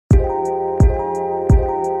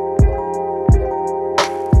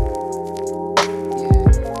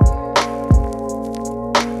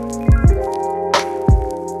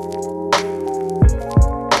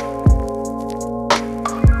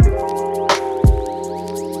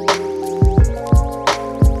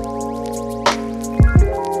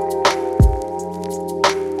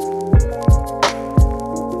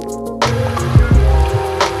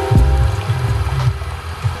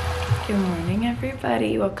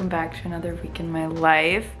welcome back to another week in my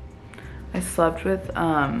life. I slept with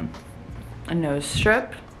a nose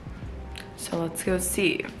strip, so let's go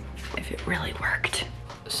see if it really worked.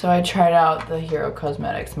 So I tried out the Hero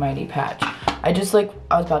Cosmetics Mighty Patch. I was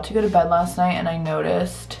about to go to bed last night and I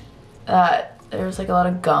noticed that there was like a lot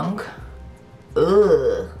of gunk.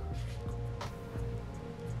 Ugh.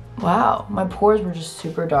 Wow, my pores were just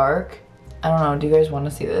super dark. I don't know, do you guys want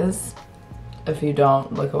to see this? If you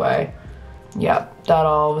don't, look away. Yep, that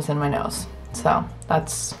all was in my nose. So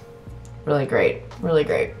that's really great, really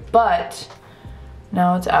great. But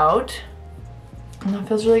now it's out and that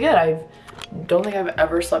feels really good. I don't think I've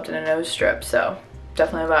ever slept in a nose strip, so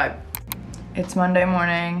definitely a vibe. It's Monday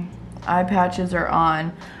morning, eye patches are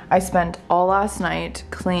on. I spent all last night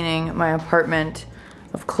cleaning my apartment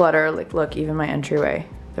of clutter. Like, look, even my entryway,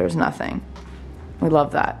 there's nothing. We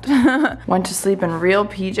love that. Went to sleep in real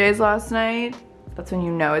PJs last night. That's when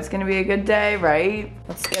you know it's gonna be a good day, right?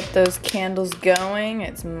 Let's get those candles going.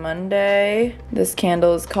 It's Monday. This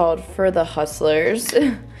candle is called For the Hustlers.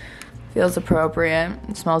 Feels appropriate.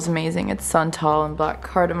 It smells amazing. It's Santal and black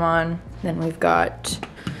cardamom. Then we've got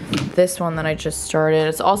this one that I just started.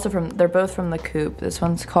 It's also they're both from the Coop. This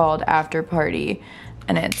one's called After Party,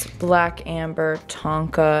 and it's black amber,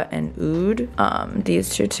 tonka, and oud. These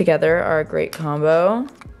two together are a great combo.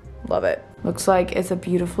 Love it. Looks like it's a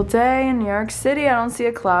beautiful day in New York City. I don't see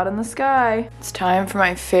a cloud in the sky. It's time for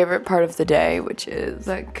my favorite part of the day, which is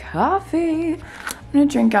coffee. I'm gonna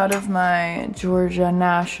drink out of my Georgia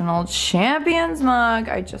National Champions mug.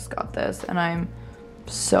 I just got this and I'm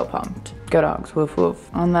so pumped. Go Dogs, woof woof.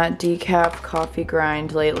 On that decaf coffee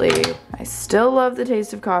grind lately. I still love the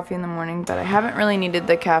taste of coffee in the morning, but I haven't really needed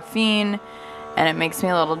the caffeine and it makes me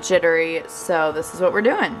a little jittery, so this is what we're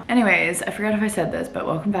doing. Anyways, I forgot if I said this, but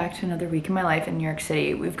welcome back to another week in my life in New York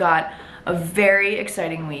City. We've got a very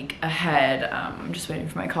exciting week ahead. I'm just waiting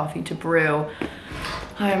for my coffee to brew.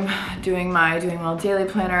 I'm doing my Doing Well daily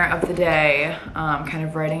planner of the day, kind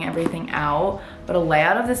of writing everything out. But a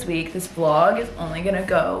layout of this week, this vlog is only gonna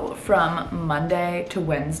go from Monday to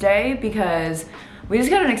Wednesday because we just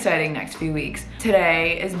got an exciting next few weeks.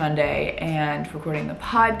 Today is Monday and recording the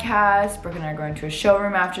podcast. Brooke and I are going to a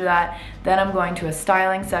showroom after that. Then I'm going to a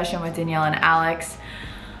styling session with Danielle and Alex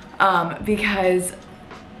because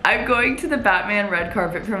I'm going to the Batman red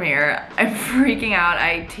carpet premiere. I'm freaking out.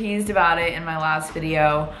 I teased about it in my last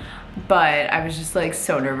video, but I was just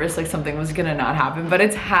so nervous, something was gonna not happen, but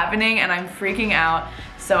it's happening and I'm freaking out.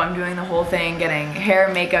 So I'm doing the whole thing, getting hair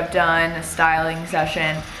and makeup done, a styling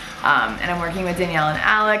session, and I'm working with Danielle and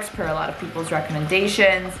Alex per a lot of people's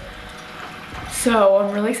recommendations. So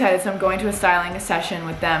I'm really excited. So I'm going to a styling session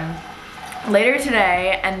with them later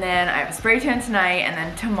today, and then I have a spray tan tonight, and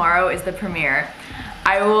then tomorrow is the premiere.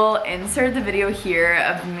 I will insert the video here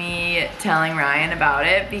of me telling Ryan about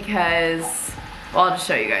it because, well, I'll just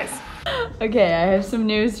show you guys. Okay, I have some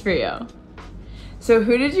news for you. So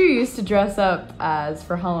who did you used to dress up as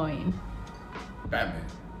for Halloween? Batman.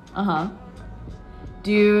 Uh-huh.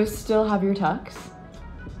 Do you still have your tux?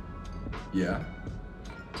 Yeah.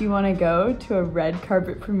 Do you want to go to a red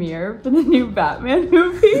carpet premiere for the new Batman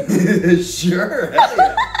movie? Sure, hell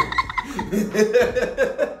yeah.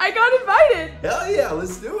 I got invited. Hell yeah,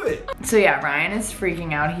 let's do it. So yeah, Ryan is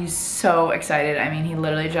freaking out. He's so excited. I mean, he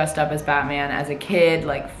literally dressed up as Batman as a kid,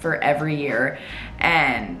 for every year.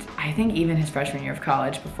 And I think even his freshman year of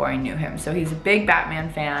college before I knew him. So he's a big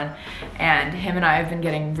Batman fan, and him and I have been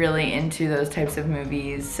getting really into those types of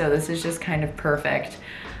movies. So this is just kind of perfect.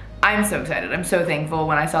 I'm so excited. I'm so thankful.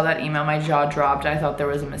 When I saw that email, my jaw dropped. I thought there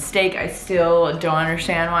was a mistake. I still don't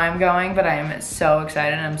understand why I'm going, but I am so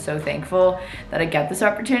excited and I'm so thankful that I get this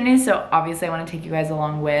opportunity. So obviously I want to take you guys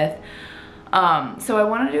along with. So I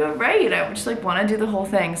want to do it right. I just want to do the whole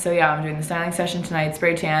thing. So yeah, I'm doing the styling session tonight,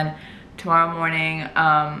 spray tan. Tomorrow morning,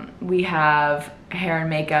 we have hair and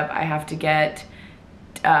makeup. I have to get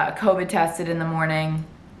COVID tested in the morning.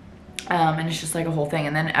 And it's just a whole thing,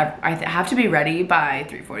 and then I have to be ready by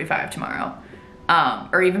 3:45 tomorrow,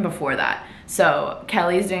 or even before that. So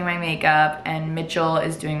Kelly's doing my makeup and Mitchell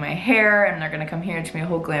is doing my hair, and they're gonna come here. It's gonna be a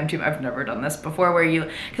whole glam team. I've never done this before because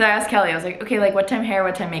I asked Kelly, I was like, okay, what time hair,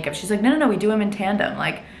 what time makeup? She's like, no, we do them in tandem.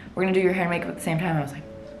 We're gonna do your hair and makeup at the same time. I was like,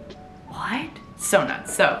 what? So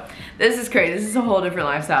nuts. So this is crazy. This is a whole different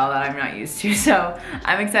lifestyle that I'm not used to. So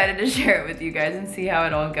I'm excited to share it with you guys and see how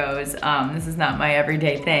it all goes. This is not my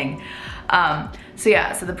everyday thing. So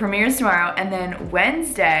yeah, so the premiere is tomorrow, and then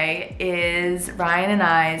Wednesday is Ryan and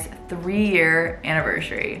I's 3-year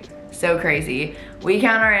anniversary. So crazy. We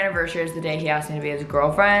count our anniversary as the day he asked me to be his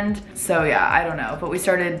girlfriend. So yeah, I don't know. But we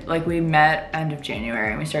started, like, we met end of January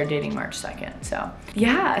and we started dating March 2nd. So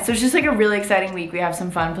yeah, so it's just like a really exciting week. We have some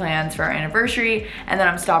fun plans for our anniversary. And then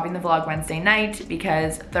I'm stopping the vlog Wednesday night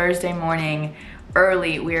because Thursday morning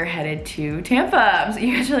early we are headed to Tampa. So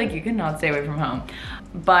you guys are like, you cannot stay away from home.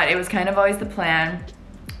 But it was kind of always the plan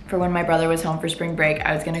for when my brother was home for spring break.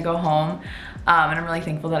 I was gonna go home. And I'm really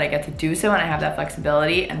thankful that I get to do so and I have that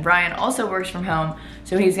flexibility. And Brian also works from home,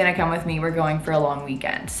 so he's gonna come with me. We're going for a long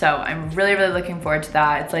weekend. So I'm really, really looking forward to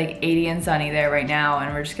that. It's like 80 and sunny there right now,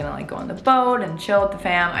 and we're just gonna like go on the boat and chill with the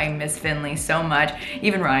fam. I miss Finley so much.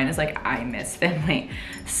 Even Ryan is like, I miss Finley.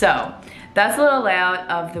 So that's a little layout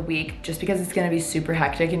of the week, just because it's gonna be super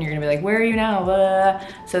hectic and you're gonna be like, where are you now? Blah.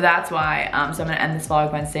 So that's why, so I'm gonna end this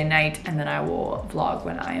vlog Wednesday night and then I will vlog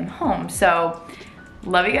when I am home. So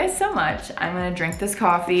love you guys so much. I'm gonna drink this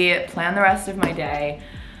coffee, plan the rest of my day,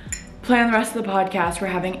 plan the rest of the podcast. We're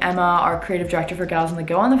having Emma, our creative director for Gals on the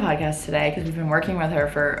Go, on the podcast today because we've been working with her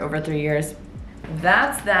for over 3 years.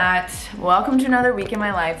 That's that. Welcome to another week in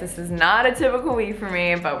my life. This is not a typical week for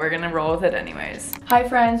me, but we're gonna roll with it anyways. Hi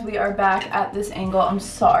friends, we are back at this angle. I'm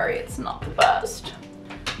sorry, it's not the best.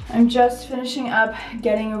 I'm just finishing up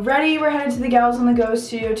getting ready. We're headed to the Gals on the Go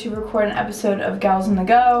studio to record an episode of Gals on the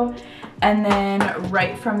Go. And then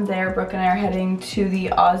right from there, Brooke and I are heading to the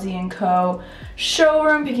Aussie & Co.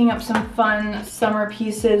 showroom, picking up some fun summer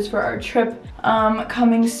pieces for our trip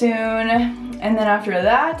coming soon. And then after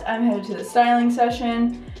that, I'm headed to the styling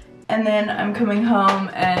session. And then I'm coming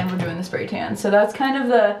home and we're doing the spray tan. So that's kind of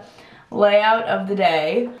the layout of the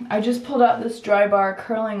day. I just pulled out this dry bar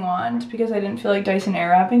curling wand because I didn't feel like Dyson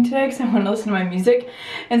Airwrapping today because I want to listen to my music.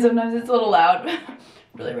 And sometimes it's a little loud,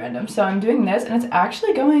 really random. So I'm doing this and it's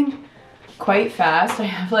actually going quite fast. I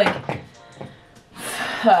have like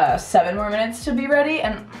 7 more minutes to be ready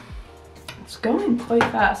and it's going quite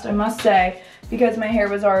fast, I must say, because my hair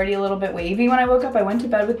was already a little bit wavy when I woke up. I went to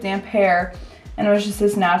bed with damp hair and it was just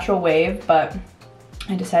this natural wave, but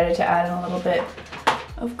I decided to add in a little bit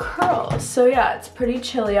of curls. So yeah, it's pretty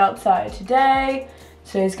chilly outside today.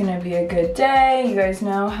 Today's gonna be a good day. You guys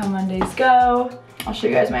know how Mondays go. I'll show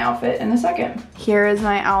you guys my outfit in a second. Here is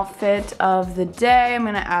my outfit of the day. I'm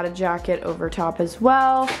gonna add a jacket over top as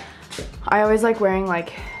well. I always like wearing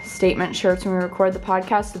like statement shirts when we record the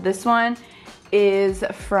podcast. So this one is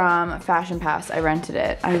from Fashion Pass. I rented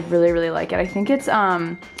it. I really, really like it. I think it's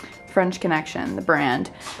French Connection, the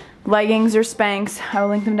brand. Leggings are Spanx. I will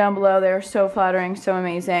link them down below. They are so flattering, so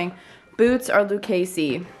amazing. Boots are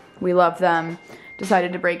Lucchese. We love them.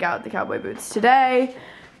 Decided to break out the cowboy boots today.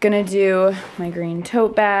 Gonna do my green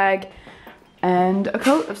tote bag and a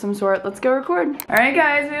coat of some sort. Let's go record. All right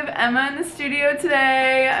guys, we have Emma in the studio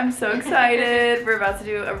today. I'm so excited. We're about to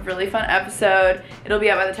do a really fun episode. It'll be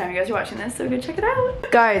out by the time you guys are watching this, so go check it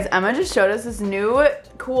out. Guys, Emma just showed us this new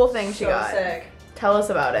cool thing she got. Sick. Tell us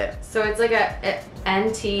about it. So it's like a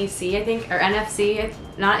NTC, I think, or NFC.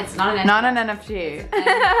 It's not an NFT. Not an NFT.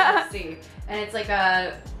 NFC. And it's like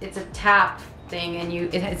it's a tap thing, and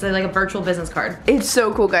it's like a virtual business card. It's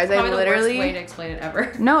so cool, guys. Probably I literally, the worst way to explain it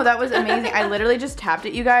ever. No, that was amazing. I literally just tapped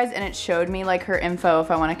it, you guys, and it showed me like her info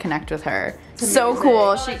if I want to connect with her. So cool.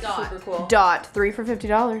 Oh, she's super cool. Dot 3 for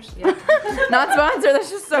 $50. Yeah. Not sponsored. That's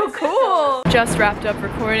just so cool. Just wrapped up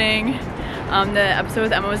recording. The episode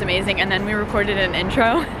with Emma was amazing, and then we recorded an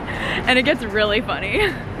intro, and it gets really funny.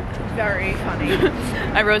 Very funny.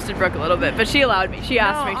 I roasted Brooke a little bit, but she allowed me. She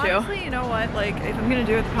asked me to. Honestly, you know what? Like, if I'm gonna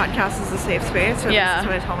do it, the podcast is a safe space. Or Yeah. That's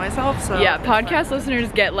what I tell myself. So Yeah, podcast listeners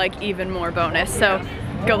get like even more bonus. So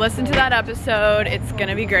go listen to that episode. It's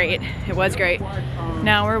gonna be great. It was great.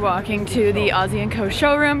 Now we're walking to the Aussie & Co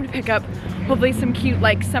showroom to pick up hopefully some cute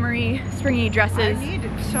like summery, springy dresses. I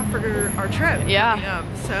need stuff for our trip. Yeah. coming up,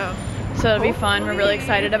 So it'll be fun. We're really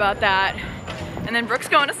excited about that. And then Brooke's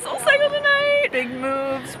going to Soul Cycle tonight. Big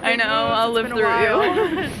moves. I know, I'll live through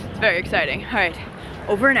you. It's very exciting. All right,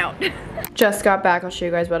 over and out. Just got back. I'll show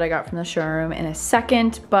you guys what I got from the showroom in a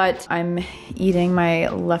second, but I'm eating my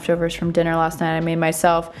leftovers from dinner last night. I made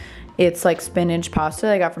myself. It's like spinach pasta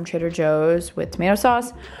I got from Trader Joe's with tomato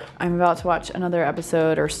sauce. I'm about to watch another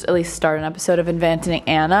episode, or at least start an episode of Inventing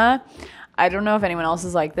Anna. I don't know if anyone else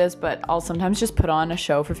is like this, but I'll sometimes just put on a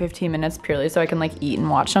show for 15 minutes purely so I can like eat and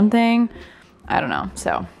watch something. I don't know,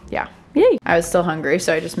 so yeah. Yay! I was still hungry,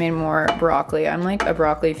 so I just made more broccoli. I'm like a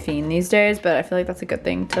broccoli fiend these days, but I feel like that's a good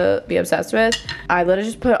thing to be obsessed with. I literally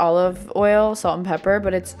just put olive oil, salt, and pepper,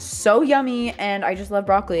 but it's so yummy, and I just love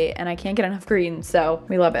broccoli, and I can't get enough greens, so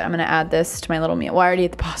we love it. I'm gonna add this to my little meal. Well, I already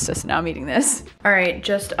ate the pasta, so now I'm eating this. All right,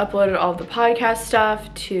 just uploaded all of the podcast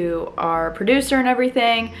stuff to our producer and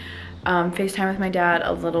everything. FaceTime with my dad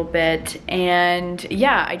a little bit, and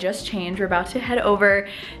yeah, I just changed. We're about to head over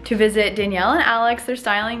to visit Danielle and Alex. They're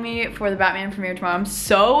styling me for the Batman premiere tomorrow. I'm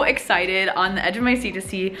so excited, on the edge of my seat to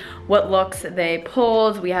see what looks they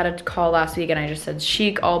pulled. We had a call last week and I just said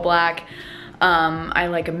chic, all black. I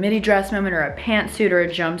like a midi dress moment or a pantsuit or a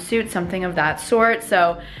jumpsuit, something of that sort.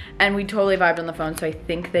 So, and we totally vibed on the phone, so I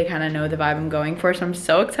think they kind of know the vibe I'm going for. So I'm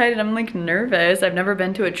so excited. I'm like nervous. I've never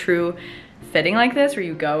been to a true fitting like this where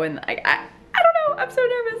you go and I don't know, I'm so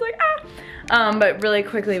nervous, like but really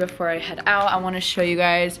quickly before I head out, I want to show you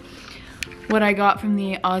guys what I got from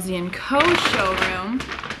the Aussie & Co showroom.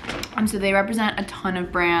 So they represent a ton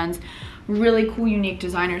of brands, really cool unique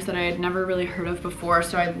designers that I had never really heard of before,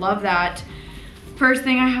 so I love that. First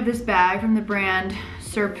thing, I have this bag from the brand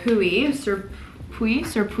Surpui,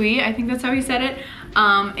 I think that's how he said it.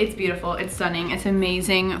 It's beautiful, it's stunning, it's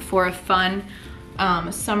amazing for a fun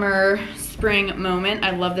summer, spring moment.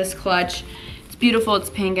 I love this clutch. It's beautiful, it's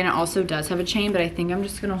pink, and it also does have a chain, but I think I'm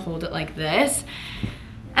just gonna hold it like this.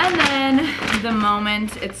 And then the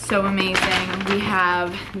moment, it's so amazing, we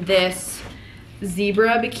have this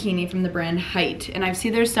zebra bikini from the brand Height, and I've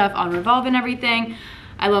seen their stuff on Revolve and everything.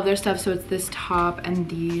 I love their stuff. So it's this top and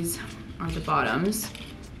these are the bottoms.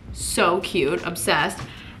 So cute, obsessed.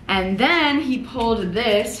 And then he pulled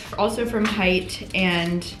this also from Height,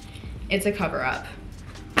 and it's a cover up.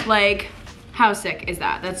 Like, how sick is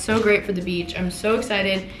that? That's so great for the beach. I'm so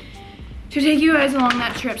excited to take you guys along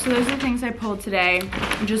that trip. So those are the things I pulled today.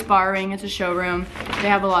 I'm just borrowing, it's a showroom. They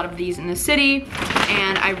have a lot of these in the city,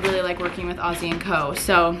 and I really like working with Aussie & Co.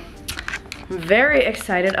 So very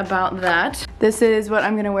excited about that. This is what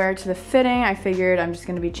I'm gonna wear to the fitting. I figured I'm just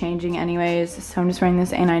gonna be changing anyways. So I'm just wearing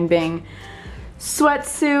this A9 Bing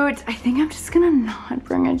sweatsuit. I think I'm just gonna not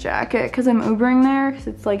bring a jacket because I'm Ubering there because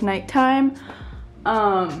it's like nighttime.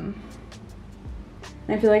 I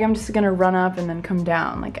feel like I'm just gonna run up and then come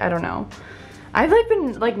down. Like, I don't know. I've like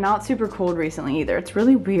been like not super cold recently either. It's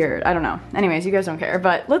really weird. I don't know. Anyways, you guys don't care,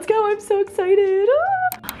 but let's go. I'm so excited.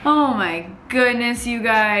 Oh my goodness, you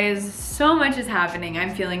guys. So much is happening.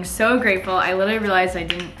 I'm feeling so grateful. I literally realized I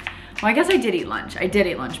didn't, well, I guess I did eat lunch. I did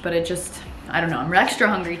eat lunch, but it just, I don't know. I'm extra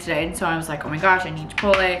hungry today. And so I was like, oh my gosh, I need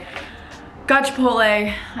Chipotle. Got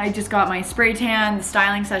Chipotle. I just got my spray tan. The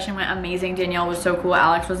styling session went amazing. Danielle was so cool.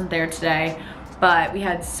 Alex wasn't there today, but we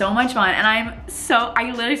had so much fun. And I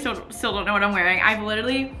literally still don't know what I'm wearing.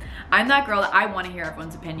 I'm that girl that I want to hear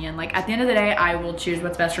everyone's opinion. Like, at the end of the day, I will choose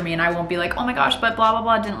what's best for me, and I won't be like, oh my gosh, but blah, blah,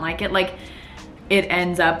 blah, didn't like it. Like, it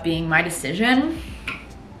ends up being my decision.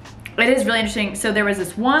 It is really interesting. So there was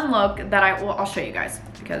this one look that I'll show you guys,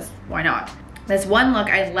 because why not? This one look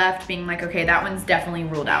I left being like, okay, that one's definitely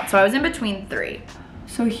ruled out. So I was in between three.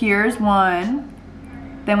 So here's one.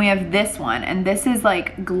 Then we have this one, and this is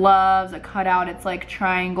like gloves, a cutout. It's like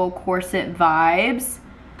triangle corset vibes.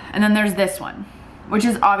 And then there's this one, which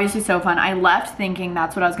is obviously so fun. I left thinking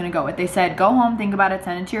that's what I was gonna go with. They said, go home, think about it,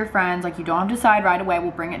 send it to your friends. Like, you don't have to decide right away.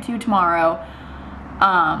 We'll bring it to you tomorrow.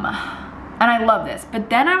 And I love this. But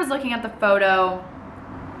then I was looking at the photo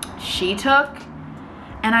she took,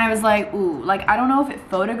 and I was like, ooh, like, I don't know if it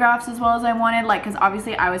photographs as well as I wanted. Like, cause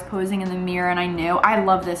obviously I was posing in the mirror and I knew. I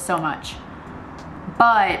love this so much.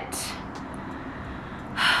 But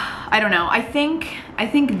I don't know. I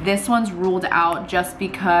think this one's ruled out just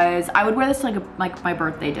because I would wear this like my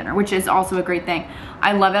birthday dinner, which is also a great thing.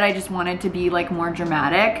 I love it. I just want it to be like more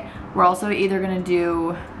dramatic. We're also either gonna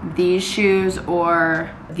do these shoes or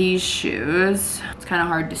these shoes. It's kind of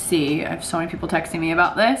hard to see. I have so many people texting me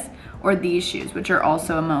about this. Or these shoes, which are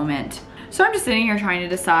also a moment. So I'm just sitting here trying to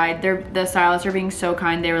decide. The stylists are being so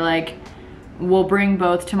kind. They were like, we'll bring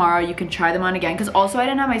both tomorrow. You can try them on again. Because also I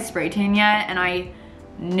didn't have my spray tan yet, and I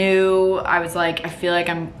knew, I was like, I feel like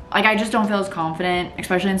I just don't feel as confident,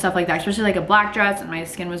 especially in stuff like that, especially like a black dress, and my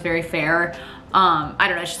skin was very fair. I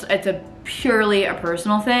don't know, it's a purely a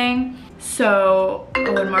personal thing. So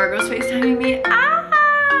when Margot's FaceTiming me,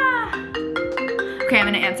 okay, I'm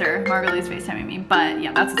gonna answer. Margot Lee's FaceTiming me, but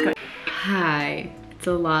yeah, that's what's going on. Hi, it's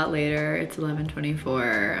a lot later. It's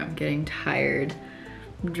 11:24. I'm getting tired.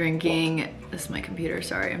 I'm drinking, this is my computer,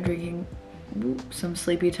 sorry. I'm drinking some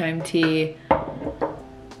sleepy time tea.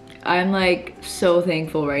 I'm like so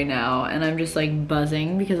thankful right now, and I'm just like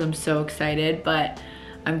buzzing because I'm so excited, but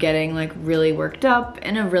I'm getting like really worked up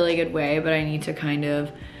in a really good way, but I need to kind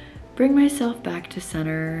of bring myself back to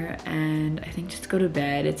center and I think just go to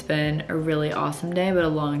bed. It's been a really awesome day, but a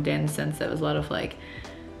long day in the sense that it was a lot of like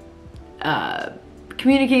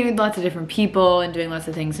communicating with lots of different people and doing lots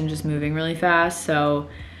of things and just moving really fast. So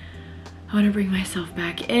I want to bring myself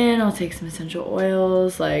back in. I'll take some essential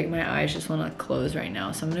oils. Like, my eyes just want to close right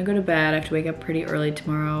now. So I'm gonna go to bed. I have to wake up pretty early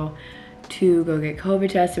tomorrow to go get COVID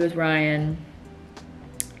tested with Ryan.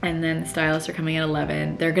 And then the stylists are coming at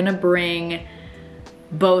 11. They're gonna bring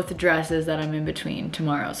both dresses that I'm in between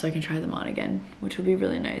tomorrow so I can try them on again, which will be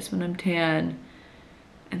really nice when I'm tan.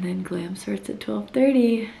 And then GLAM starts at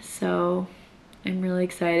 12:30. So I'm really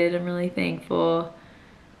excited. I'm really thankful.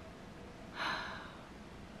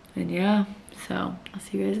 And yeah, so I'll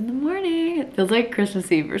see you guys in the morning. It feels like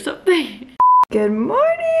Christmas Eve or something. Good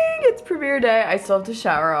morning, it's premiere day. I still have to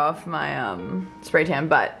shower off my spray tan,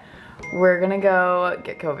 but we're gonna go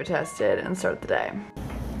get COVID tested and start the day.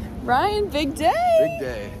 Ryan, big day. Big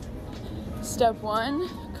day. Step 1,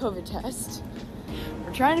 COVID test.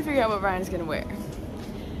 We're trying to figure out what Ryan's gonna wear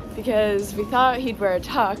because we thought he'd wear a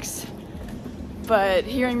tux, but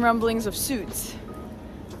hearing rumblings of suits.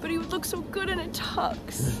 But he would look so good in a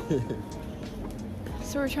tux.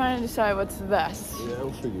 So we're trying to decide what's the best. Yeah,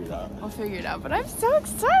 we'll figure it out. We'll figure it out, but I'm so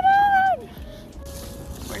excited!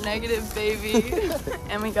 We're negative, baby.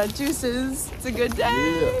 And we got juices. It's a good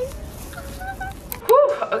day. Yeah.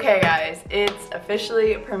 Whew. Okay, guys, it's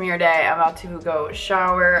officially premiere day. I'm about to go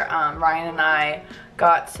shower. Ryan and I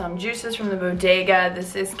got some juices from the bodega.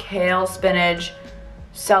 This is kale, spinach,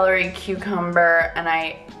 celery, cucumber, and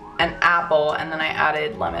an apple, and then I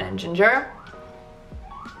added lemon and ginger.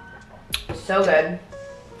 So good.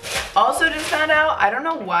 Also just found out, I don't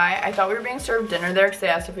know why, I thought we were being served dinner there because they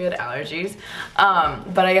asked if we had allergies.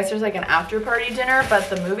 But I guess there's like an after party dinner, but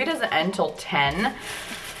the movie doesn't end till 10.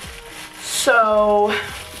 So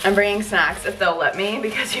I'm bringing snacks if they'll let me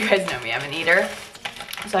because you guys know me, I'm an eater.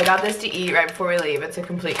 So I got this to eat right before we leave. It's a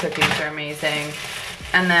complete cookie, they're amazing.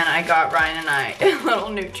 And then I got Ryan and I little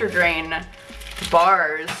Nutri-Grain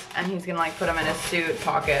bars, and he's gonna like put them in his suit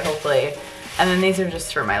pocket hopefully. And then these are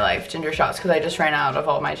just for my life, ginger shots, because I just ran out of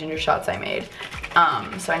all my ginger shots I made.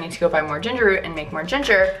 So I need to go buy more ginger root and make more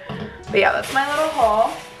ginger. But yeah, that's my little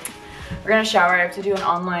haul. We're gonna shower. I have to do an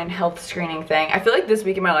online health screening thing. I feel like this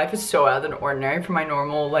week in my life is so out of the ordinary for my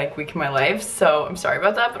normal like week in my life, so I'm sorry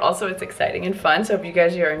about that, but also it's exciting and fun, so I hope you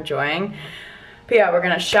guys are enjoying. But yeah, we're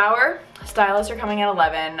gonna shower. Stylists are coming at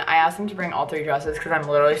 11. I asked them to bring all 3 dresses because I'm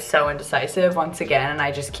literally so indecisive once again, and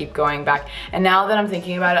I just keep going back. And now that I'm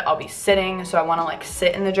thinking about it, I'll be sitting, so I want to like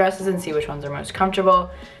sit in the dresses and see which ones are most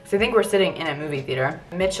comfortable. Because I think we're sitting in a movie theater.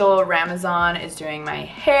 Mitchell Ramazan is doing my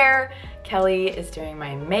hair. Kelly is doing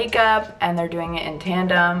my makeup, and they're doing it in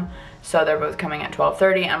tandem. So they're both coming at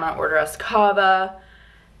 12:30. I'm gonna order us kava.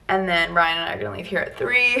 And then Ryan and I are gonna leave here at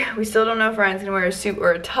 3. We still don't know if Ryan's gonna wear a suit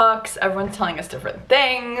or a tux. Everyone's telling us different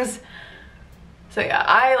things. So yeah,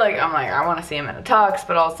 I'm like, I wanna see him in a tux,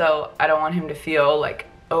 but also I don't want him to feel like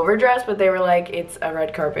overdressed, but they were like, it's a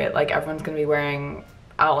red carpet. Like everyone's gonna be wearing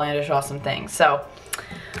outlandish awesome things. So,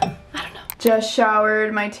 I don't know. Just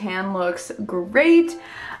showered, my tan looks great.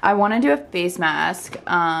 I wanna do a face mask.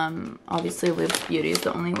 Obviously Live Beauty is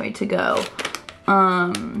the only way to go.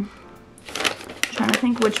 Trying to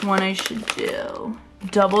think which one I should do.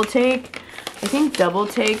 Double take. I think double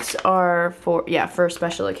takes are for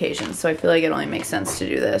special occasions, so I feel like it only makes sense to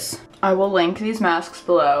do this. I will link these masks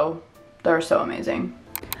below. They're so amazing.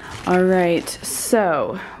 All right,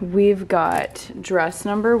 so we've got dress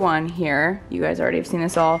number 1 here. You guys already have seen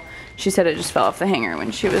this all. She said it just fell off the hanger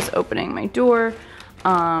when she was opening my door.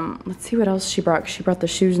 Let's see what else she brought. She brought the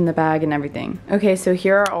shoes in the bag and everything. Okay, so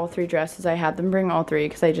here are all 3 dresses. I had them bring all 3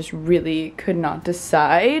 because I just really could not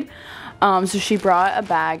decide. So she brought a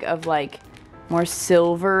bag of like more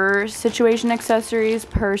silver situation accessories,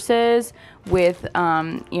 purses with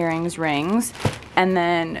earrings, rings, and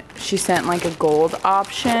then she sent like a gold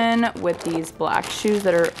option with these black shoes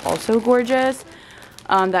that are also gorgeous.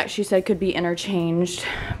 That she said could be interchanged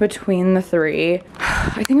between the 3.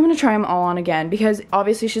 I think I'm gonna try them all on again because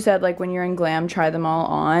obviously she said like when you're in GLAM, try them all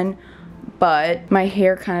on, but my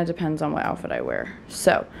hair kind of depends on what outfit I wear.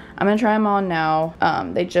 So I'm gonna try them on now.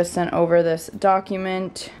 They just sent over this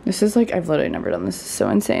document. This is like, I've literally never done this. This is so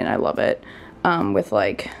insane. I love it. With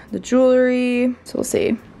like the jewelry. So we'll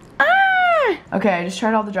see. Okay, I just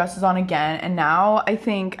tried all the dresses on again, and now I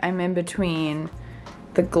think I'm in between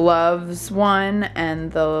the gloves one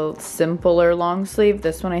and the simpler long sleeve.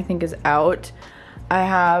 This one I think is out. I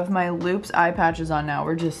have my loops eye patches on now.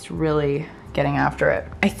 We're just really getting after it.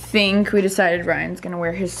 I think we decided Ryan's gonna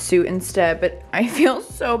wear his suit instead, but I feel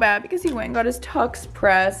so bad because he went and got his tux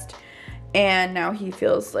pressed and now he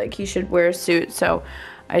feels like he should wear a suit. So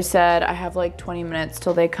I said I have like 20 minutes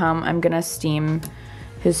till they come. I'm gonna steam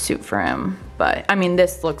his suit for him. But I mean,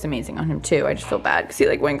 this looks amazing on him too. I just feel bad because he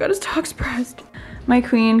like went and got his tux pressed. My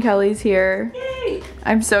queen Kelly's here. Yay!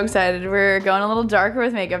 I'm so excited. We're going a little darker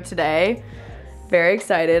with makeup today. Very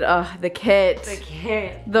excited. Oh, the kit. The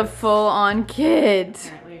kit. The full-on kit.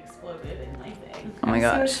 Apparently exploded in my thing. Oh my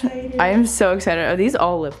gosh. So excited. I am so excited. Are these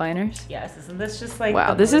all lip liners? Yes, isn't this just like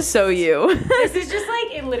Wow, the this is so you. This is just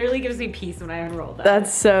like, it literally gives me peace when I unroll that.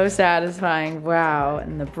 That's so satisfying. Wow.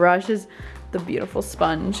 And the brush is the beautiful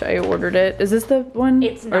sponge. I ordered it. Is this the one?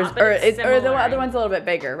 It's not, but it's or the similar. other one's a little bit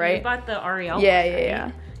bigger, You right? bought the Ariel one, Yeah. right?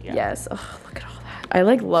 Yeah. Yes. Oh, look at all that. I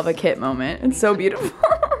like love a kit moment. It's so beautiful.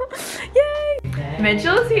 Yay!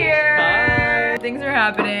 Mitchell's here. Bye. Things are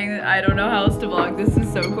happening. I don't know how else to vlog. This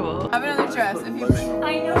is so cool. I have another dress. If you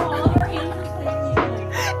I know all of our answers.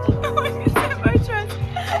 my dress.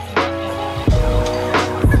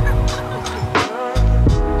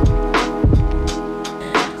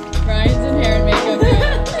 Brian's in hair and makeup.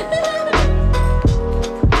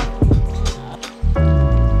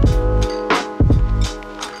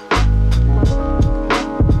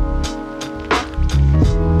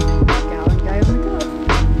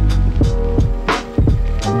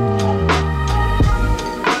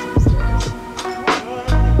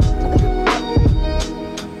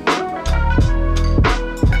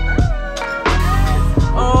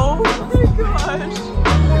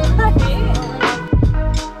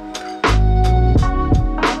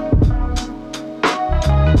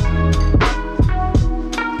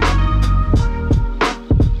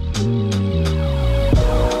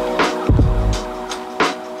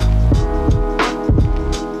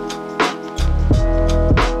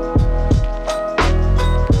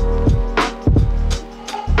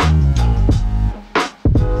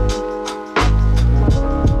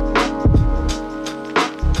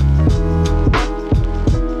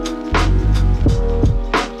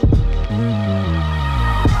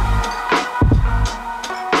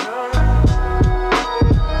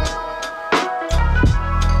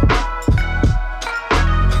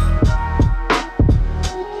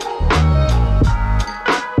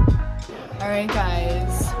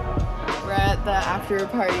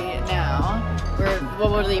 Party now.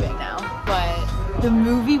 We're leaving now, but the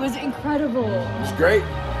movie was incredible. It's great.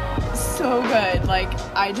 So good. Like,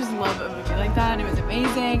 I just love a movie like that. It was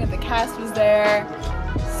amazing, and the cast was there.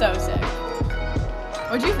 So sick.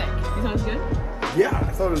 What'd you think? You thought it was good? Yeah,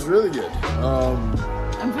 I thought it was really good.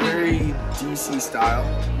 I'm pretty Very DC style.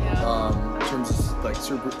 Yeah. In terms of like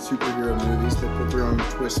superhero movies, they put their own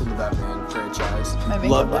twist on the Batman franchise. My makeup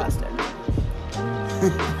Loved blasted. it.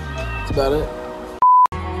 That's about it.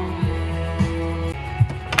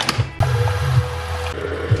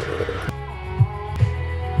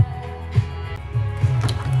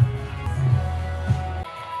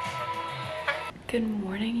 Good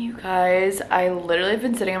morning, you guys. I literally have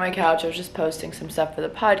been sitting on my couch. I was just posting some stuff for the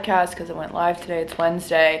podcast because it went live today. It's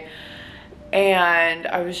Wednesday. And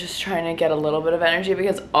I was just trying to get a little bit of energy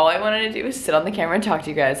because all I wanted to do was sit on the camera and talk to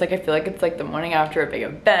you guys. Like, I feel like it's like the morning after a big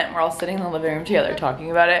event. We're all sitting in the living room together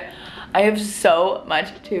talking about it. I have so much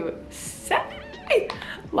to say.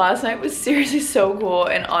 Last night was seriously so cool.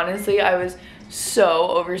 And honestly, I was so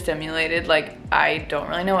overstimulated. Like, I don't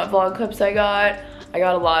really know what vlog clips I got. I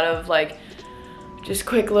got a lot of like just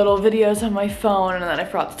quick little videos on my phone, and then I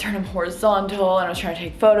forgot to turn them horizontal, and I was trying to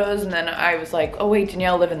take photos, and then I was like, oh wait,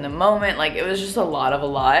 Danielle, live in the moment. Like, it was just a lot,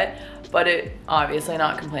 but it obviously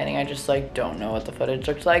not complaining. I just like don't know what the footage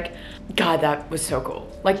looked like. God, that was so cool.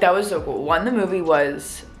 Like, that was so cool. One, the movie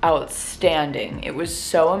was outstanding. It was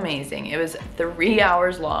so amazing. It was 3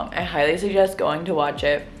 hours long. I highly suggest going to watch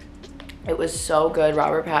it. It was so good.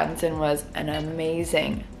 Robert Pattinson was an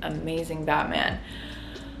amazing, amazing Batman.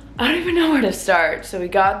 I don't even know where to start. So we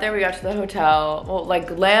got there, we got to the hotel. Well, like,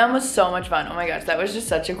 GLAM was so much fun. Oh my gosh, that was just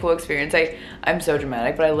such a cool experience. I'm so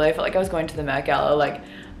dramatic, but I literally felt like I was going to the Met Gala. Like,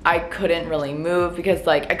 I couldn't really move because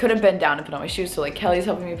like I couldn't bend down and put on my shoes. So like Kelly's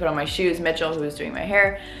helping me put on my shoes. Mitchell, who was doing my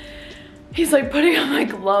hair, he's like putting on my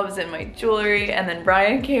gloves and my jewelry, and then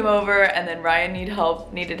Ryan came over, and then Ryan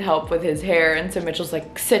needed help with his hair, and so Mitchell's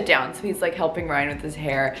like, sit down. So he's like helping Ryan with his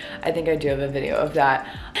hair. I think I do have a video of that.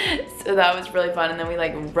 So that was really fun, and then we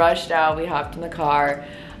like rushed out. We hopped in the car,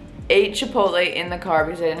 ate Chipotle in the car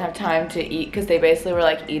because I didn't have time to eat, because they basically were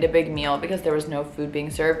like, eat a big meal, because there was no food being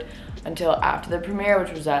served until after the premiere,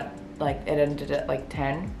 which was at like, it ended at like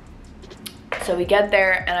 10. So we get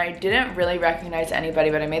there, and I didn't really recognize anybody,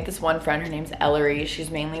 but I made this one friend. Her name's Ellery.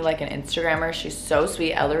 She's mainly like an Instagrammer. She's so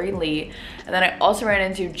sweet, Ellery Lee. And then I also ran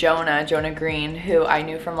into Jonah Green, who I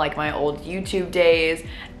knew from like my old YouTube days.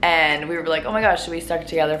 And we were like, oh my gosh, so we stuck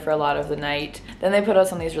together for a lot of the night. Then they put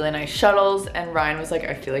us on these really nice shuttles, and Ryan was like,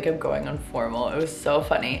 I feel like I'm going on formal. It was so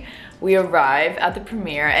funny. we arrive at the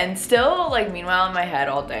premiere, and still, like, meanwhile in my head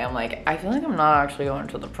all day, I'm like, I feel like I'm not actually going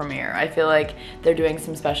to the premiere. I feel like they're doing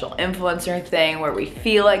some special influencer thing where we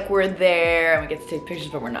feel like we're there and we get to take pictures,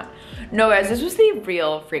 but we're not. No guys, this was the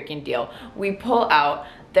real freaking deal. We pull out,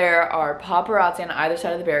 there are paparazzi on either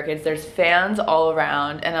side of the barricades, there's fans all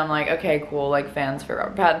around, and I'm like, okay, cool, like fans for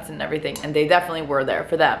Robert Pattinson and everything, and they definitely were there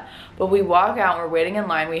for them. But we walk out, we're waiting in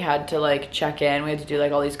line, we had to like check in, we had to do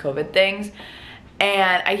like all these COVID things,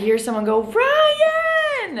 and I hear someone go,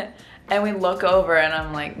 Ryan! And we look over and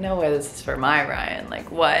I'm like, no way, this is for my Ryan,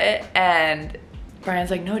 like what? And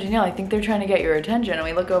Brian's like, no, Danielle, I think they're trying to get your attention. And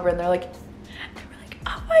we look over and they're like,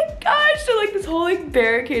 oh my gosh. So like this whole like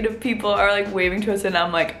barricade of people are like waving to us, and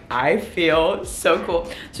I'm like, I feel so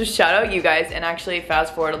cool. So shout out you guys. And actually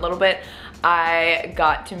fast forward a little bit, I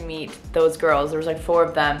got to meet those girls. There was like 4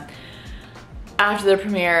 of them. After the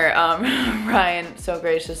premiere, Ryan so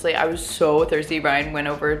graciously, I was so thirsty, Ryan went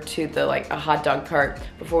over to the like a hot dog cart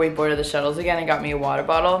before we boarded the shuttles again and got me a water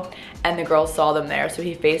bottle, and the girls saw them there, so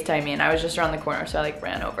he FaceTimed me, and I was just around the corner, so I like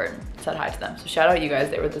ran over and said hi to them. So shout out you guys,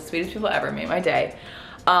 they were the sweetest people ever, made my day.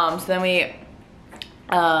 So then we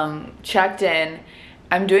checked in.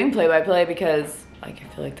 I'm doing play-by-play because like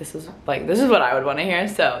I feel like this is what I would want to hear,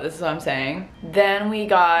 so this is what I'm saying. Then we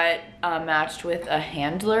got matched with a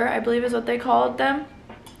handler, I believe is what they called them.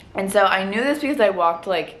 And so I knew this because I walked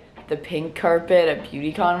like the pink carpet at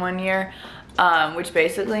BeautyCon one year, which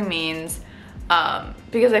basically means,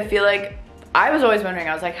 because I feel like, I was always wondering,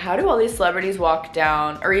 I was like, how do all these celebrities walk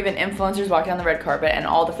down, or even influencers walk down the red carpet, and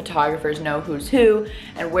all the photographers know who's who,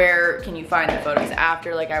 and where can you find the photos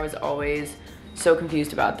after? Like I was always so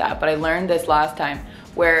confused about that, but I learned this last time,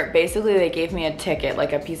 where basically they gave me a ticket,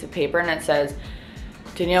 like a piece of paper, and it says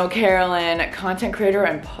Danielle Carolan, content creator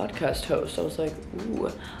and podcast host. I was like,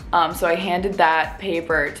 ooh. So I handed that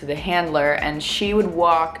paper to the handler, and she would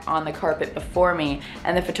walk on the carpet before me,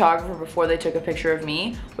 and the photographer, before they took a picture of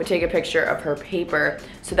me, would take a picture of her paper,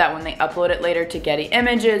 so that when they upload it later to Getty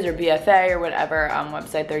Images or BFA or whatever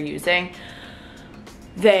website they're using,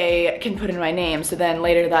 they can put in my name. So then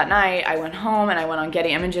later that night, I went home and I went on Getty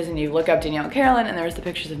Images, and you look up Danielle Carolan, and there was the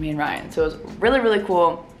pictures of me and Ryan. So it was really, really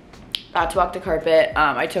cool. Got to walk the carpet.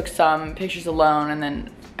 I took some pictures alone, and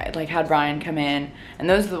then I like had Ryan come in, and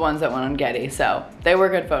those are the ones that went on Getty. So they were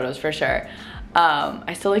good photos for sure.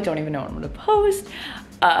 I still like don't even know what I'm gonna post.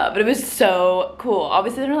 But it was so cool.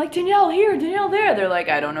 Obviously they're like, Danielle here, Danielle there. They're like,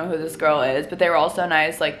 I don't know who this girl is, but they were all so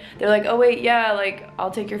nice. Like, they're like, oh wait, yeah, like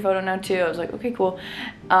I'll take your photo now too. I was like, okay, cool.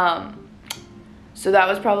 So that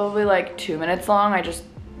was probably like 2 minutes long. I just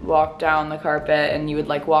walked down the carpet, and you would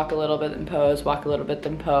like walk a little bit and pose, walk a little bit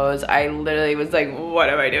then pose. I literally was like, what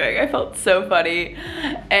am I doing? I felt so funny.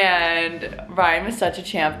 And Ryan was such a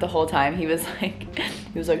champ the whole time. He was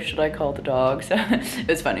like, should I call the dog? So it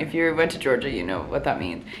was funny. If you went to Georgia, you know what that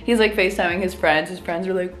means. He's like FaceTiming his friends. His friends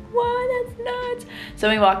were like, what? That's nuts. So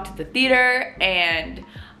we walked to the theater, and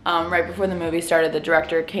right before the movie started, the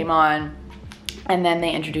director came on, and then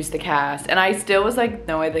they introduced the cast, and I still was like,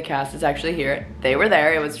 no way, the cast is actually here. They were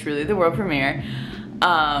there. It was truly the world premiere.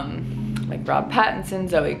 Like Rob Pattinson,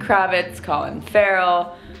 Zoe Kravitz, Colin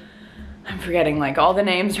Farrell. I'm forgetting like all the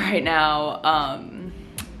names right now.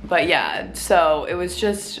 But yeah, so it was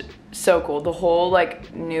just so cool. The whole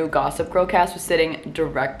like new Gossip Girl cast was sitting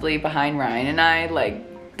directly behind Ryan and I, like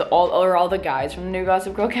all the guys from the new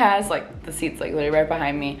Gossip Girl cast, like the seats like literally right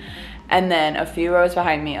behind me. And then a few rows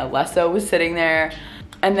behind me, Alesso was sitting there.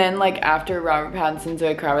 And then like after Robert Pattinson,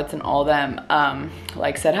 Zoe Kravitz, and all them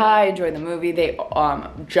like said hi, enjoyed the movie, they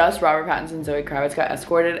just Robert Pattinson and Zoe Kravitz got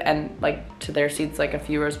escorted and like to their seats like a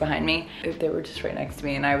few rows behind me. They were just right next to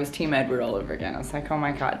me, and I was Team Edward all over again. I was like, oh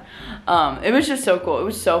my god. It was just so cool. It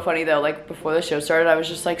was so funny though. Like before the show started, I was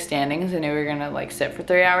just like standing because I knew we were gonna like sit for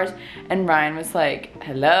 3 hours, and Ryan was like,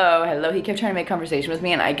 hello, hello. He kept trying to make conversation with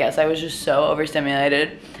me, and I guess I was just so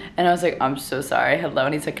overstimulated. And I was like, I'm so sorry, hello.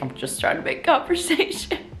 And he's like, I'm just trying to make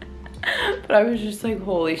conversation. But I was just like,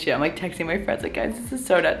 holy shit. I'm like texting my friends like, guys, this is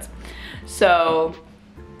so nuts. So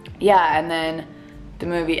yeah, and then the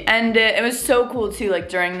movie ended. It was so cool too, like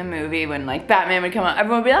during the movie when like Batman would come out,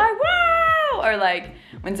 everyone would be like, wow! Or like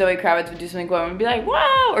when Zoe Kravitz would do something cool, everyone would be like,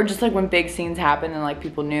 wow! Or just like when big scenes happened and like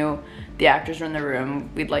people knew the actors were in the room,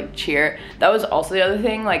 we'd like cheer. That was also the other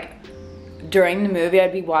thing, like during the movie,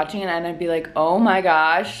 I'd be watching it and I'd be like, oh my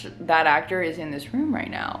gosh, that actor is in this room right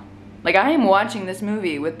now. Like I am watching this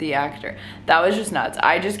movie with the actor. That was just nuts.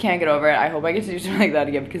 I just can't get over it. I hope I get to do something like that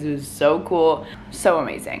again because it was so cool, so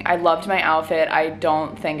amazing. I loved my outfit. I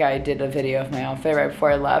don't think I did a video of my outfit right before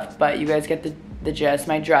I left, but you guys get the gist.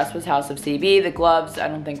 My dress was House of CB. The gloves, I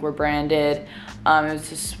don't think were branded. It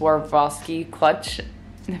was a Swarovski clutch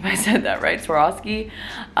if I said that right, Swarovski.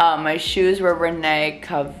 My shoes were Renee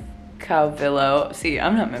Calvillo. See,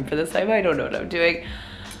 I'm not meant for this type. I don't know what I'm doing.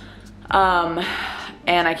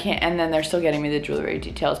 And I can't, and then they're still getting me the jewelry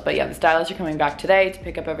details. But yeah, the stylists are coming back today to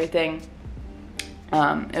pick up everything.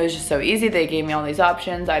 It was just so easy. They gave me all these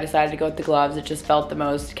options. I decided to go with the gloves. It just felt the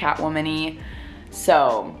most Catwoman-y.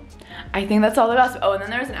 So I think that's all the best. Oh, and then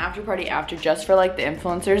there was an after party after just for like the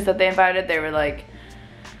influencers that they invited. They were like,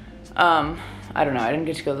 I don't know. I didn't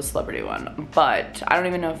get to go to the celebrity one, but I don't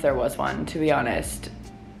even know if there was one, to be honest.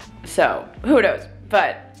 So who knows?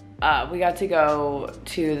 But we got to go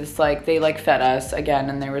to this, like, they like fed us again,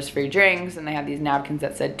 and there was free drinks, and they had these napkins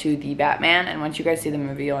that said "To the Batman." And once you guys see the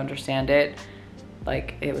movie, you'll understand it.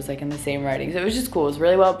 Like, it was like in the same writing. So it was just cool. It was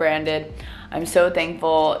really well branded. I'm so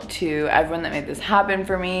thankful to everyone that made this happen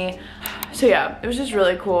for me. So yeah, it was just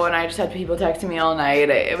really cool, and I just had people texting me all night.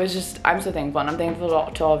 It was just, I'm so thankful, and I'm thankful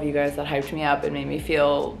to all of you guys that hyped me up and made me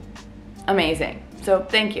feel amazing. So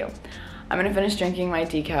thank you. I'm gonna finish drinking my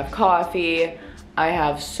decaf coffee. I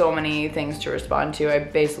have so many things to respond to. I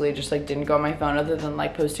basically just like didn't go on my phone other than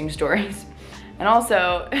like posting stories. And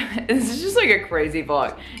also, this is just like a crazy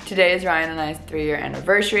vlog. Today is Ryan and I's 3-year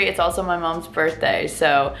anniversary. It's also my mom's birthday,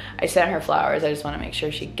 so I sent her flowers. I just want to make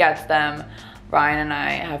sure she gets them. Ryan and I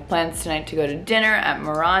have plans tonight to go to dinner at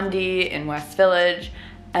Morandi in West Village,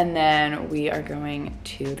 and then we are going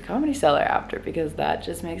to the Comedy Cellar after, because that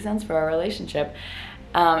just makes sense for our relationship.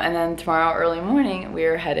 And then tomorrow early morning,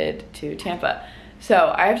 we're headed to Tampa.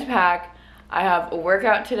 So I have to pack. I have a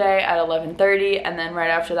workout today at 11:30, and then right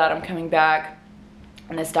after that I'm coming back,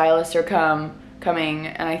 and the stylists are coming,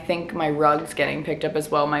 and I think my rug's getting picked up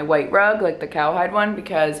as well, my white rug, like the cowhide one,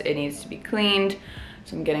 because it needs to be cleaned.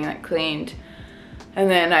 So I'm getting that cleaned.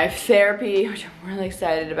 And then I have therapy, which I'm really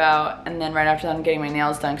excited about. And then right after that I'm getting my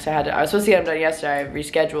nails done, because I was supposed to get them done yesterday. I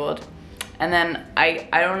rescheduled. And then I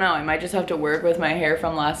don't know, I might just have to work with my hair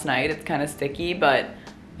from last night. It's kind of sticky, but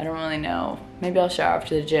I don't really know. Maybe I'll shower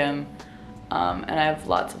after the gym. And I have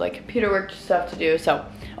lots of like computer work stuff to do. So,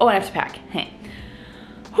 oh, and I have to pack. Hey.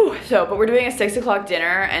 Whew. So, but we're doing a 6 o'clock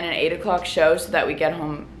dinner and an 8 o'clock show so that we get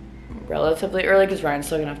home relatively early, because Ryan's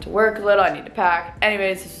still gonna have to work a little. I need to pack.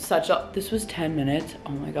 Anyways, this was 10 minutes.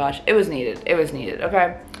 Oh my gosh, it was needed. It was needed,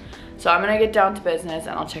 okay? So I'm gonna get down to business,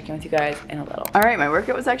 and I'll check in with you guys in a little. All right, my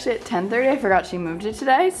workout was actually at 10:30. I forgot she moved it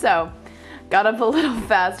today, so got up a little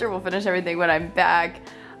faster. We'll finish everything when I'm back.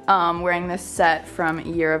 Wearing this set from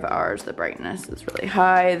Year of Ours. The brightness is really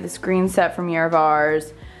high. This green set from Year of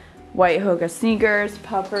Ours. White Hoka sneakers,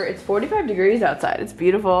 puffer. It's 45 degrees outside. It's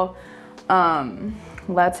beautiful.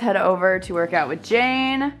 Let's head over to work out with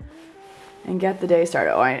Jane and get the day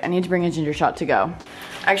started. Oh, I need to bring a ginger shot to go.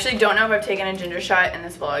 I actually don't know if I've taken a ginger shot in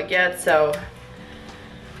this vlog yet, so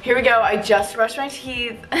here we go. I just brushed my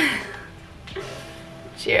teeth.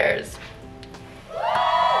 Cheers.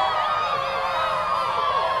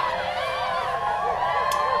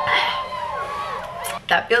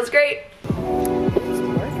 That feels great.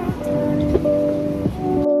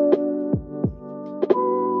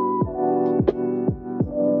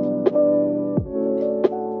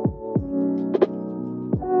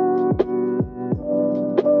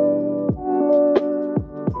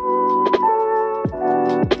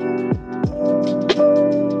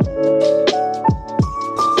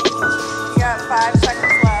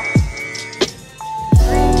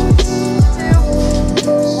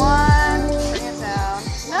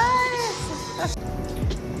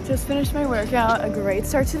 Just finished my workout, a great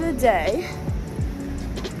start to the day.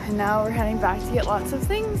 And now we're heading back to get lots of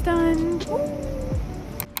things done. Woo.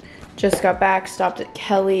 Just got back, stopped at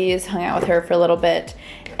Kelly's, hung out with her for a little bit,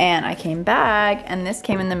 and I came back, and this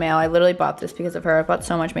came in the mail. I literally bought this because of her. I bought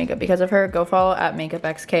so much makeup because of her. Go follow at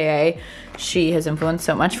MakeupXKA. She has influenced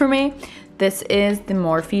so much for me. This is the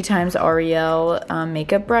Morphe x Ariel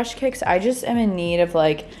makeup brush kicks. I just am in need of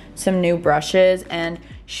like some new brushes, and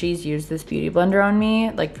she's used this beauty blender on me,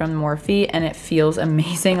 like from Morphe, and it feels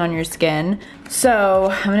amazing on your skin. So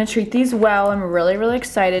I'm gonna treat these well. I'm really, really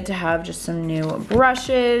excited to have just some new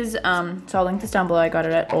brushes. So I'll link this down below. I got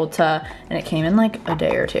it at Ulta, and it came in like a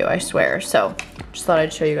day or two, I swear. So just thought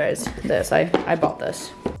I'd show you guys this. I bought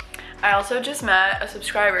this. I also just met a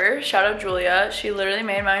subscriber, shout out Julia. She literally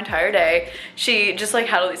made my entire day. She just like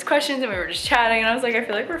had all these questions, and we were just chatting, and I was like, I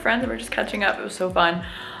feel like we're friends and we're just catching up. It was so fun.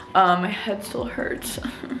 My head still hurts,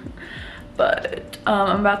 but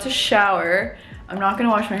I'm about to shower. I'm not gonna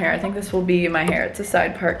wash my hair. I think this will be my hair. It's a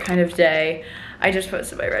side part kind of day. I just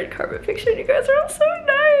posted my red carpet picture, and you guys are all so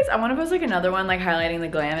nice. I wanna post like another one, like highlighting the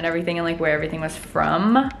glam and everything, and like where everything was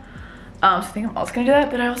from. So I think I'm also gonna do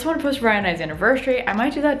that, but I also wanna post Ryan and I's anniversary. I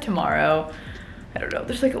might do that tomorrow. I don't know,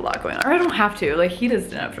 there's like a lot going on. Or I don't have to, like he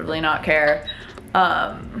doesn't inevitably not care.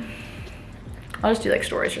 I'll just do like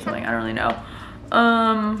stories or something, I don't really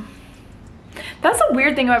know. That's the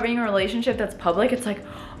weird thing about being in a relationship that's public. It's like,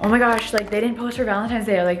 oh my gosh, like they didn't post for Valentine's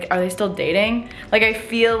Day. Like, are they still dating? Like I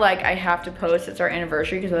feel like I have to post it's our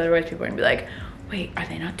anniversary because otherwise people are gonna be like, wait, are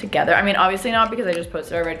they not together? I mean, obviously not because I just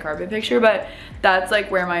posted our red carpet picture, but that's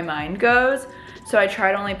like where my mind goes. So I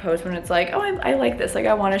try to only post when it's like, oh, I like this, like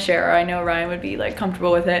I want to share, or I know Ryan would be like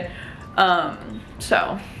comfortable with it.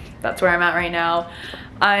 So that's where I'm at right now.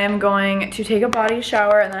 I am going to take a body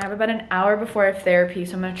shower and then I have about an hour before I have therapy.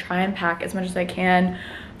 So I'm gonna try and pack as much as I can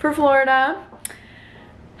for Florida.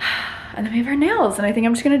 And then we have our nails, and I think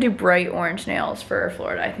I'm just gonna do bright orange nails for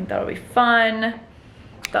Florida. I think that'll be fun.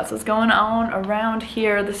 That's what's going on around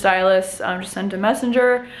here. The stylist just sent a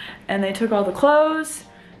messenger and they took all the clothes.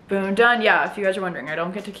 Boom, done. Yeah, if you guys are wondering, I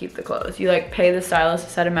don't get to keep the clothes. You like pay the stylist a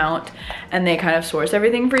set amount and they kind of source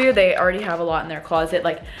everything for you. They already have a lot in their closet.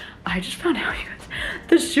 Like, I just found out, you guys,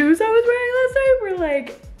 the shoes I was wearing last night were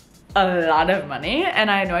like a lot of money,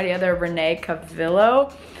 and I had no idea. They're Renee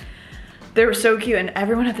Cavillo. They were so cute, and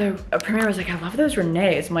everyone at the premiere was like, I love those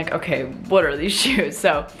Renees. I'm like, okay, what are these shoes?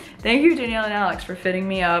 So thank you, Danielle and Alex, for fitting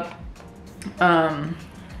me up.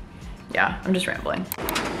 Yeah, I'm just rambling.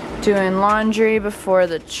 Doing laundry before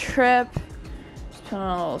the trip. Just put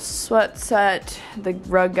on a little sweat set. The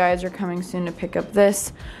rug guys are coming soon to pick up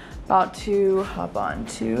this. About to hop on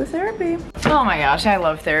to therapy. Oh my gosh, I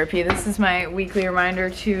love therapy. This is my weekly reminder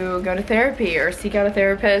to go to therapy or seek out a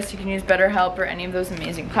therapist. You can use BetterHelp or any of those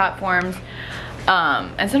amazing platforms.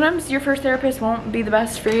 And sometimes your first therapist won't be the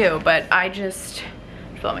best for you, but I just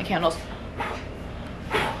fill out my candles.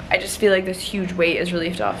 I just feel like this huge weight is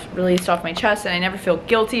released off my chest, and I never feel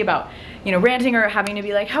guilty about, you know, ranting or having to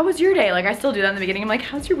be like, how was your day? Like I still do that in the beginning. I'm like,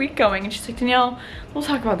 how's your week going? And she's like, Danielle, we'll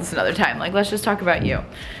talk about this another time. Like, let's just talk about you.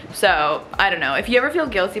 So I don't know, if you ever feel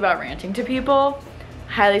guilty about ranting to people,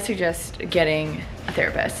 highly suggest getting a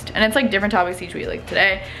therapist. And it's like different topics each week. Like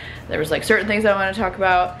today, there was like certain things I want to talk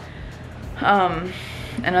about.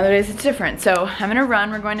 And other days it's different. So I'm gonna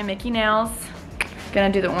run, we're going to Mickey Nails.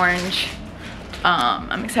 Gonna do the orange.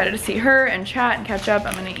 I'm excited to see her and chat and catch up.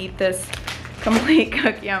 I'm gonna eat this complete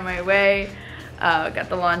cookie on my way. Got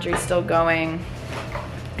the laundry still going.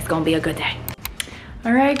 It's gonna be a good day.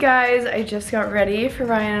 All right, guys, I just got ready for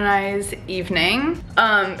Ryan and I's evening.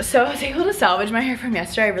 So I was able to salvage my hair from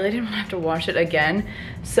yesterday. I really didn't want to have to wash it again.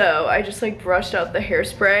 So I just like brushed out the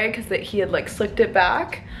hairspray because he had like slicked it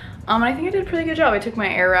back. And I think I did a pretty good job. I took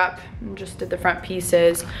my air wrap and just did the front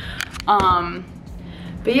pieces.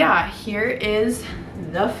 But yeah, here is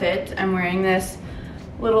the fit. I'm wearing this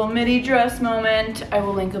little midi dress moment. I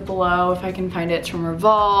will link it below if I can find it. It's from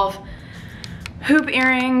Revolve. Hoop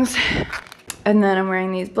earrings. And then I'm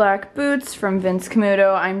wearing these black boots from Vince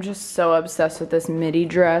Camuto. I'm just so obsessed with this midi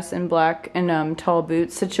dress and black and tall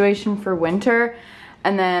boots situation for winter.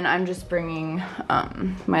 And then I'm just bringing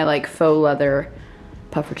my like faux leather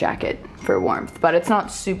puffer jacket for warmth. But it's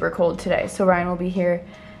not super cold today, so Ryan will be here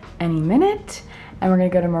any minute. And we're gonna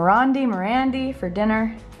go to Morandi for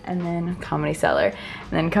dinner, and then Comedy Cellar,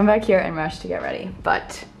 and then come back here and rush to get ready.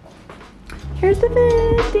 But here's the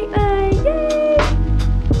fit, date night, yay!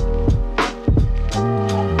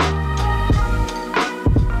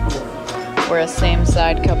 We're a same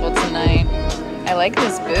side couple tonight. I like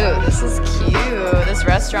this booth, this is cute. This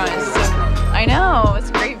restaurant is so, I know,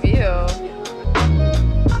 it's a great view.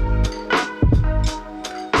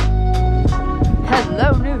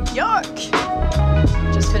 Hello, New York!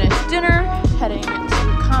 Just finished dinner, heading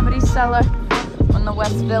to Comedy Cellar on the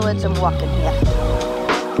West Village. I'm walking here.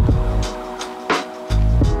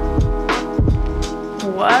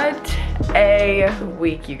 What a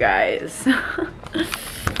week, you guys.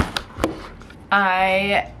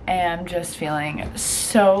 I am just feeling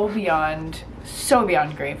so beyond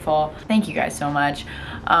grateful. Thank you guys so much.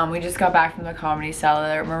 We just got back from the Comedy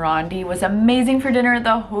Cellar. Morandi was amazing for dinner.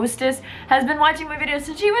 The hostess has been watching my videos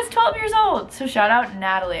since she was 12 years old. So shout out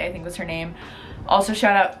Natalie, I think was her name. Also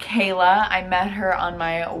shout out Kayla. I met her on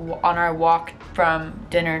our walk from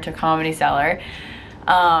dinner to Comedy Cellar.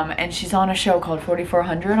 And she's on a show called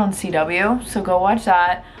 4400 on CW. So go watch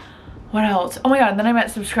that. What else? Oh my god, and then I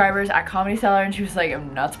met subscribers at Comedy Cellar and she was like,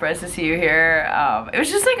 I'm not surprised to see you here. It was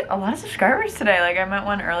just like a lot of subscribers today. Like I met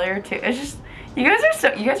one earlier too. It's just, you guys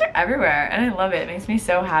are everywhere and I love it. It makes me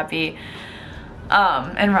so happy.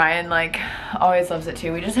 And Ryan like always loves it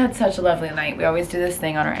too. We just had such a lovely night. We always do this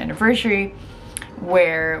thing on our anniversary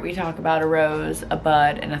where we talk about a rose, a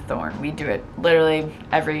bud, and a thorn. We do it literally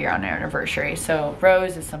every year on our anniversary. So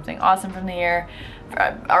rose is something awesome from the year,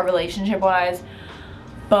 our relationship wise.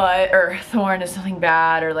 or Thorn is something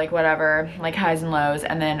bad or like whatever, like highs and lows,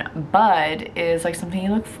 and then Bud is like something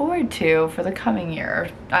you look forward to for the coming year.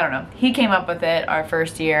 I don't know. He came up with it our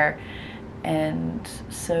first year, and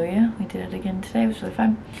so yeah, we did it again today. It was really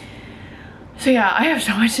fun. So yeah, I have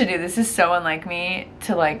so much to do. This is so unlike me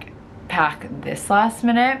to like pack this last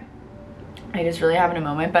minute. I just really having a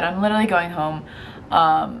moment, but I'm literally going home.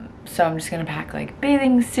 So I'm just gonna pack like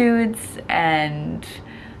bathing suits and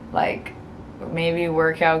like maybe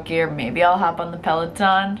workout gear. Maybe I'll hop on the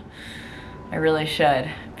Peloton. I really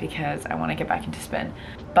should because I want to get back into spin.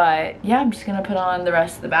 But yeah, I'm just gonna put on the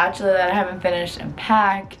rest of The Bachelor that I haven't finished and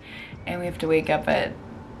pack. And we have to wake up at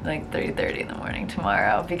like 3:30 in the morning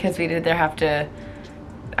tomorrow because we did have to,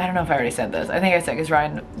 I don't know if I already said this. I think I said because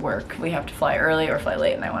Ryan work, we have to fly early or fly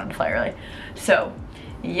late, and I wanted to fly early. So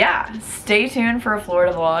yeah, stay tuned for a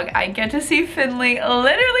Florida vlog. I get to see Finley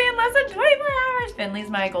literally in less than 24 hours. Finley's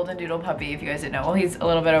my golden doodle puppy, if you guys didn't know. Well, he's a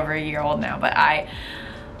little bit over a year old now, but I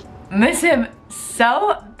miss him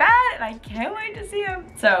so bad and I can't wait to see him.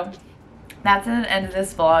 So that's the end of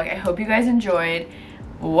this vlog. I hope you guys enjoyed.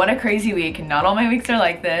 What a crazy week. Not all my weeks are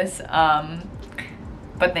like this.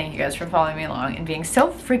 But thank you guys for following me along and being so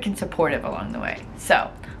freaking supportive along the way.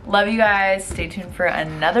 So, love you guys. Stay tuned for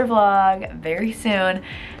another vlog very soon.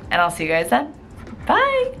 And I'll see you guys then.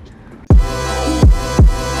 Bye!